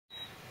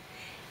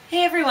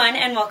Hey everyone,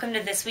 and welcome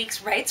to this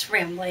week's Writes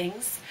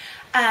Ramblings.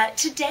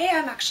 Today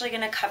I'm actually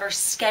going to cover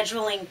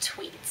scheduling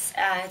tweets.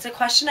 It's a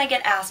question I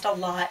get asked a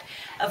lot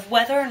of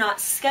whether or not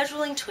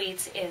scheduling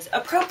tweets is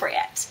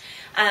appropriate.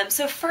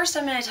 So first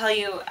I'm going to tell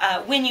you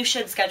when you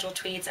should schedule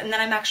tweets, and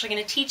then I'm actually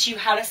going to teach you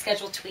how to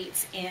schedule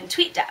tweets in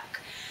TweetDeck.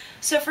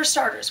 So for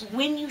starters,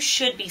 when you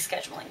should be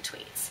scheduling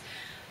tweets.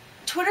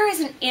 Twitter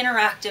is an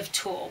interactive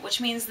tool, which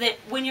means that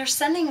when you're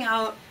sending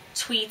out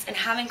tweets and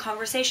having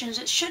conversations,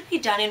 it should be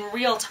done in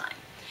real time.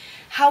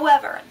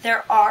 However,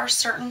 there are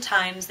certain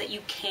times that you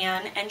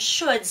can and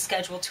should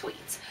schedule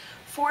tweets.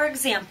 For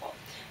example,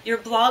 your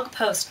blog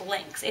post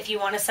links, if you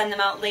want to send them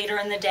out later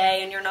in the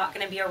day and you're not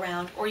going to be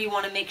around, or you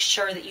want to make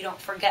sure that you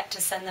don't forget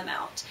to send them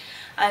out.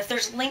 If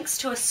there's links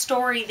to a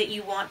story that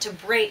you want to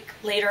break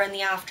later in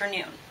the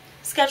afternoon,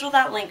 schedule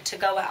that link to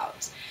go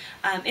out.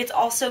 It's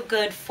also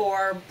good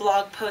for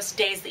blog post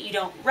days that you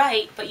don't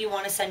write, but you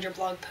want to send your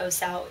blog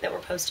posts out that were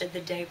posted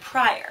the day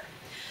prior.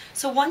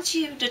 So once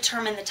you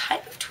determine the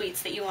type of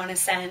tweets that you want to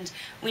send,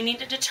 we need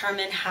to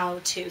determine how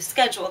to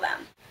schedule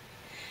them.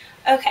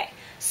 Okay,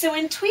 so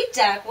in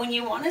TweetDeck, when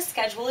you want to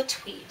schedule a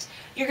tweet,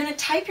 you're going to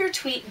type your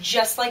tweet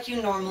just like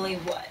you normally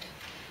would.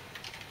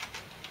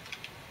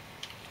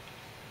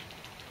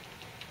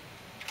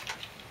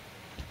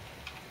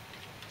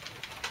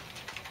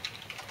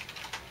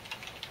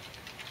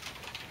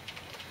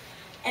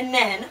 And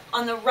then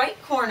on the right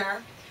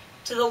corner,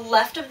 to the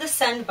left of the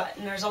send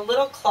button, there's a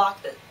little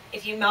clock that,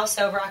 if you mouse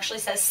over, actually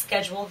says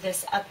schedule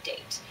this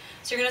update.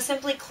 So you're going to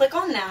simply click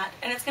on that,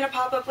 and it's going to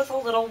pop up with a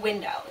little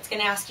window. It's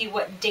going to ask you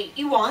what date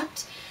you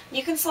want.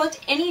 You can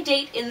select any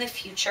date in the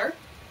future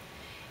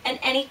and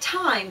any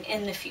time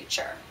in the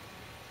future.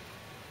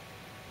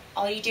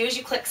 All you do is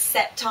you click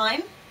set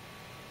time,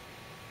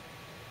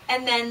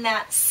 and then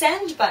that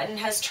send button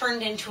has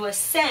turned into a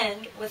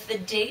send with the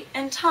date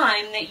and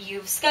time that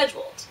you've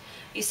scheduled.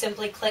 You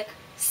simply click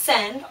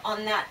send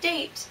on that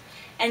date,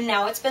 and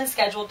now it's been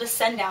scheduled to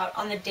send out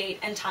on the date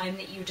and time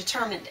that you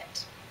determined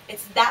it.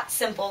 It's that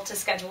simple to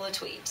schedule a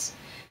tweet.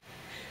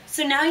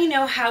 So now you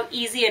know how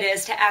easy it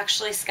is to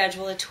actually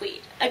schedule a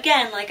tweet.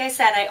 Again, like I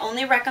said, I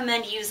only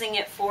recommend using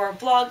it for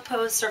blog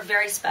posts or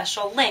very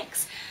special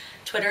links.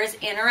 Twitter is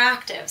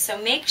interactive,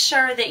 so make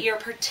sure that you're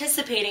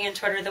participating in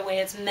Twitter the way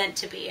it's meant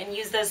to be, and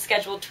use those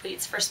scheduled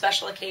tweets for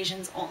special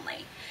occasions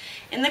only.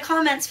 In the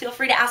comments, feel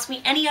free to ask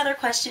me any other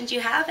questions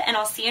you have, and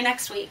I'll see you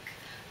next week.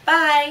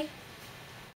 Bye!